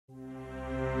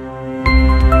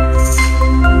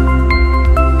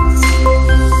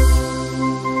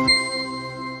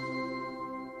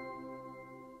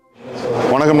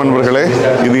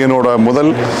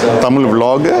Tamil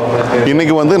vlog.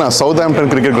 இன்னைக்கு வந்து நான் சவுத்தாம்ப்டன்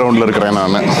கிரிக்கெட் கிரவுண்டில் இருக்கிறேன்.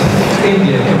 நான்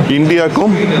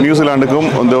இந்தியாவுக்கும் நியூசிலாண்டுக்கும்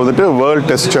வந்துட்டு வேர்ல்ட்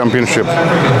டெஸ்ட் சாம்பியன்ஷிப்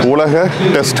உலக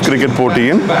டெஸ்ட் கிரிக்கெட்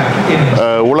போட்டியின்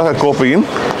உலக கோப்பையின்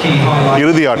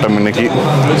இறுதி ஆட்டம் இன்னைக்கு.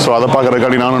 ஸோ அதை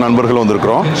பார்க்குறதுக்காண்டி நானும் நண்பர்களும்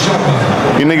வந்திருக்கிறோம்.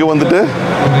 இன்னைக்கு வந்துட்டு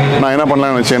நான் என்ன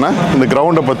பண்ணலாம்னு நினச்சேன்னா இந்த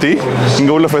கிரவுண்டை பற்றி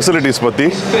இங்கே உள்ள ஃபெசிலிட்டிஸ் பற்றி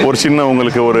ஒரு சின்ன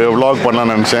உங்களுக்கு ஒரு vlog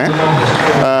பண்ணலாம்னு நினச்சேன்.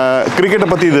 கிரிக்கெட்டை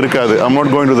பற்றி இது இருக்காது. I'm not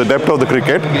going to the depth of the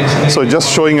cricket. So just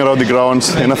showing around the grounds,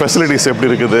 என்ன ஃபெசிலிட்டிஸ் எப்படி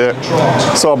இருக்குது,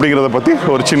 ஸோ அப்படிங்கிறத பற்றி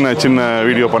ஒரு சின்ன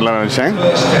வீடியோ பண்ணலாம்னு நினச்சேன்.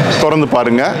 தொடர்ந்து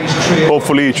பாருங்கள்.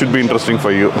 Hopefully it should be interesting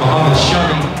for you.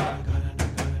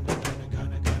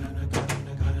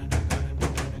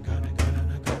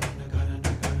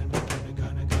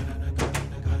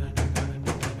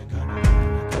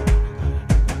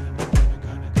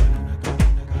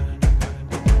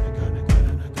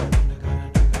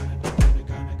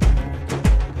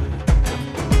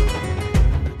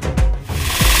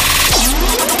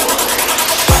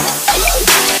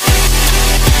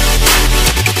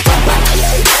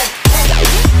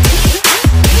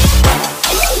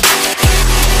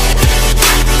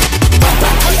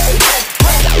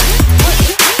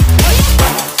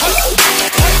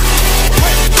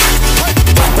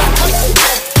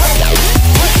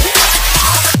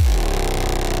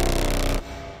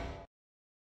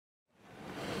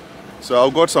 So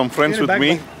I've got some friends with me.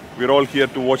 We're all here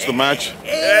to watch the match.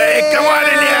 Hey, come on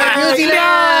India! New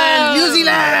Zealand! New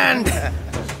Zealand!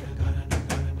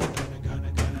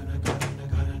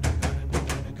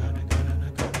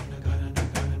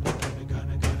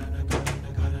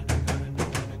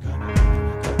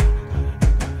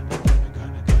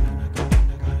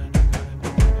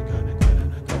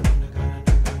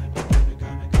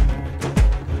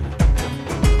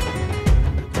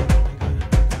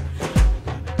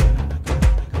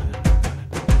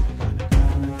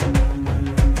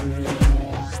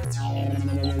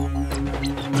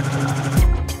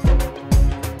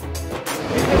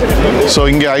 So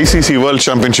இங்கே ICC world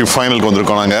championship ஃபைனலுக்கு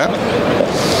வந்திருக்கோம் நாங்கள்.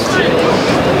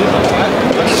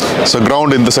 So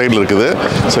ground இந்த சைடில் இருக்குது.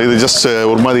 So இது just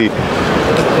ஒரு மாதிரி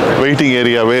waiting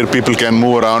area where people can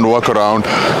move around, walk around.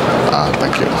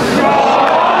 Thank you.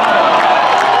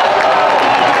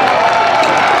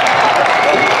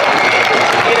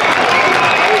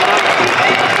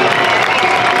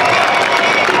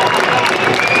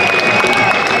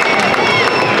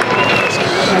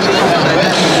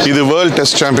 இது வேர்ல்ட்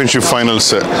டெஸ்ட் சாம்பியன்ஷிப் ஃபைனல்ஸ்.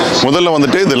 முதல்ல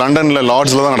வந்துட்டு இது லண்டனில்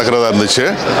லார்ட்ஸில் தான் நடக்கிறதா இருந்துச்சு.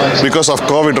 பிகாஸ் ஆஃப்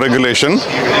கோவிட் ரெகுலேஷன்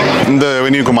இந்த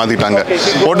வென்யூக்கு மாற்றிட்டாங்க.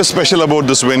 What is special about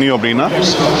this venue அப்படின்னா,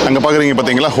 அங்கே பார்க்குறீங்க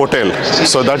பார்த்தீங்களா hotel.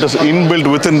 So that is inbuilt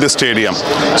within the stadium.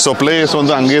 So players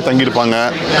வந்து அங்கேயே தங்கியிருப்பாங்க.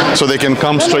 So they can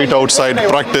come straight out side,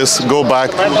 practice, go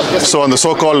back. So அந்த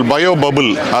so கால் bio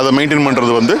bubble அதை மெயின்டைன்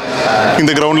பண்ணுறது வந்து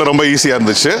இந்த கிரவுண்டில் ரொம்ப ஈஸியாக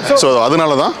இருந்துச்சு. ஸோ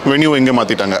அதனால தான் வென்யூ இங்கே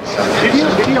மாற்றிட்டாங்க.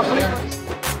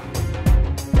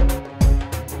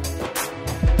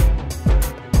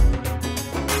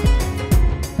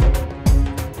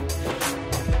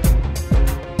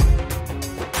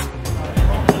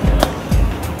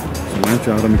 மேட்ச்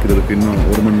ஆரம்பிக்கிறதுக்கு இன்னும்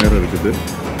 1 மணி நேரம் இருக்குது.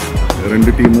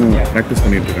 2 டீமும் ப்ராக்டிஸ்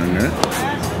பண்ணிகிட்ருக்காங்க.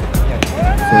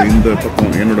 ஸோ இந்த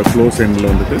பக்கம் என்னோடய க்ளோஸ் எண்டில்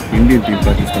வந்துட்டு இந்தியன் டீம்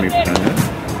ப்ராக்டிஸ் பண்ணிகிட்ருக்காங்க.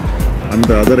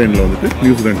 அந்த அதர் எண்டில் வந்துட்டு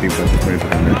நியூசிலாந்து டீம் ப்ராக்டிஸ்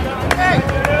பண்ணிகிட்ருக்காங்க.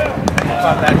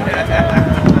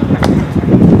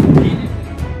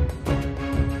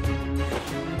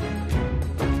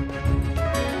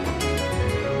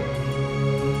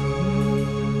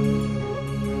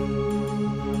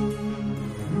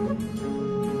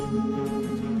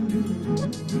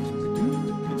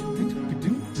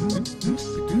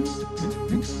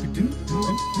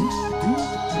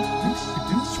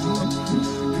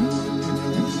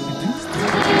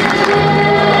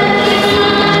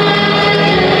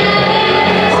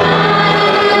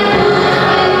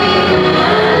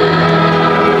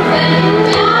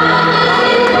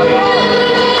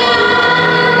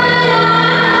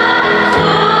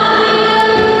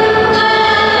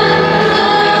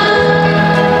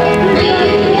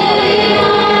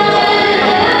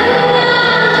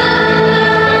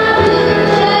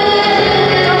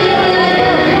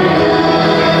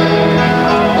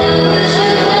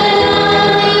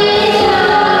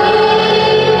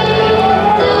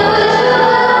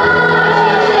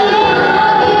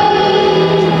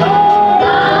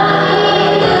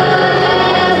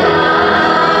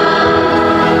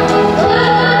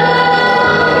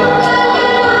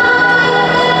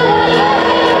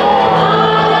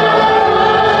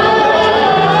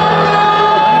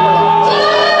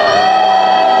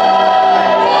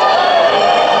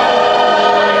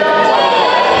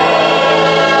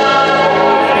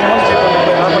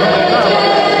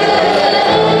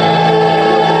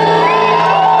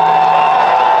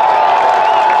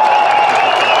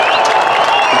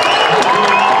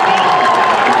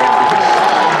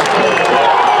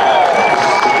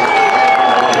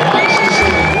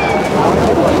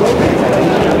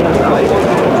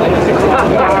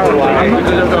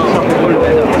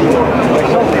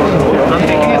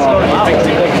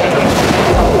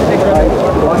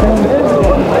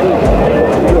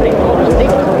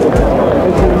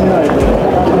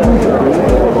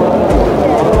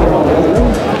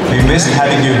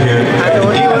 attend you here.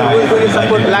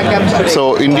 So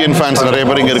Indian fans நிறைய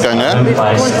பேர் இங்க இருக்காங்க.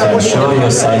 Ensure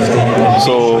your safety.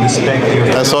 So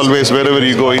as always, wherever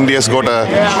you go, India's got a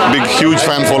big, huge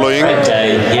fan following. Day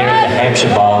here at the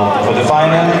Hampshire Bowl for the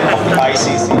final of the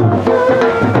ICC.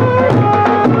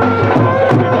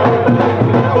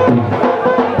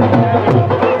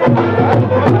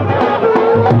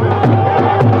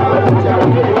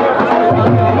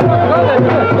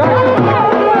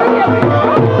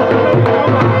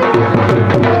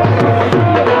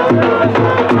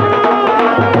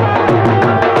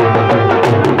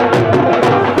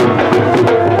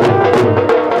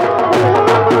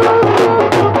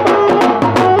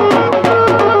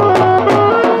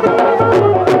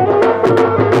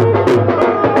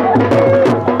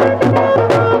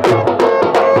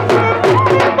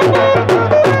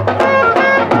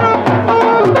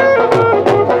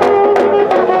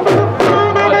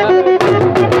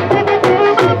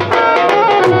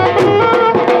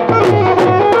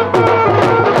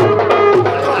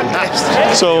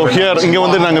 So here,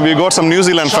 we got some New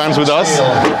Zealand fans with us.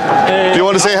 Do you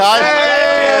want to say hi?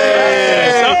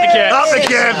 Up the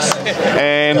kids!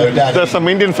 And there's some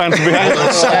Indian fans behind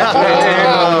us.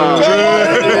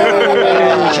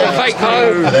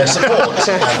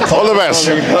 All the best.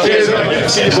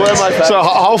 So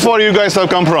how far you guys have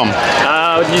come from?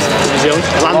 New Zealand.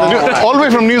 London. All the way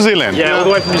from New Zealand? Yeah, all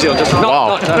the way from New Zealand. Wow.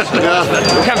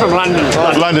 We came from London.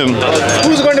 London.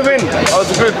 Who's going to win? Oh,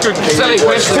 it's a good Silly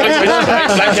question.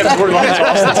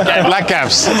 Black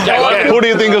Caps. Who do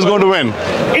you think is going to win?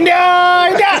 India!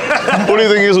 India! Who do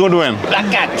you think is going to win? Black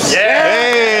Caps.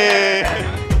 Hey!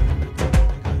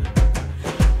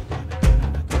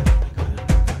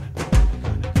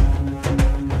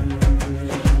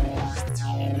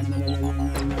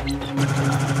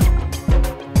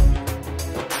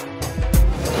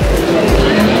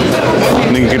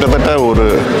 நீங்க கிட்டத்தட்ட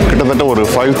ஒரு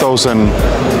 5000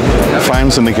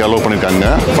 fans இன்னைக்கு allow பண்ணியிருக்காங்க.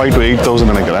 5 to 8000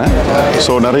 நினைக்கிறேன்.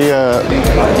 So நிறைய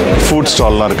food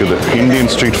ஸ்டால்லாம் இருக்குது.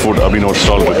 Indian street food அப்படின்னு ஒரு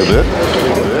ஸ்டால் இருக்குது.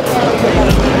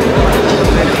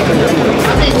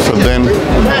 ஸோ தென்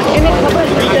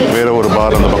வேற ஒரு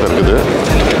பார் அந்த பக்கம் இருக்குது.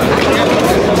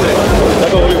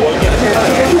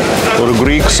 ஒரு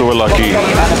கிரீக் சுவலாக்கி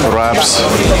ராப்ஸ்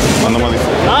அந்த மாதிரி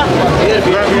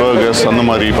பர்கர்ஸ் அந்த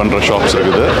மாதிரி பண்ணுற ஷாப்ஸ்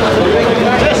இருக்குது.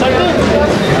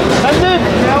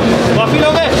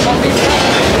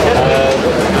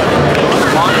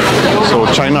 ஸோ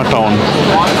சைனா டவுன்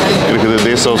இருக்குது.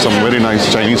 They serve some very nice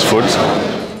Chinese foods.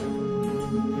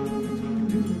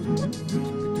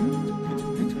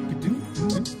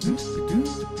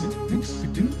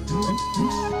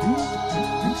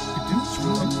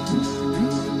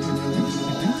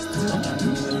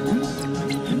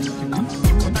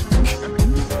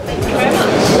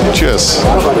 Cheers.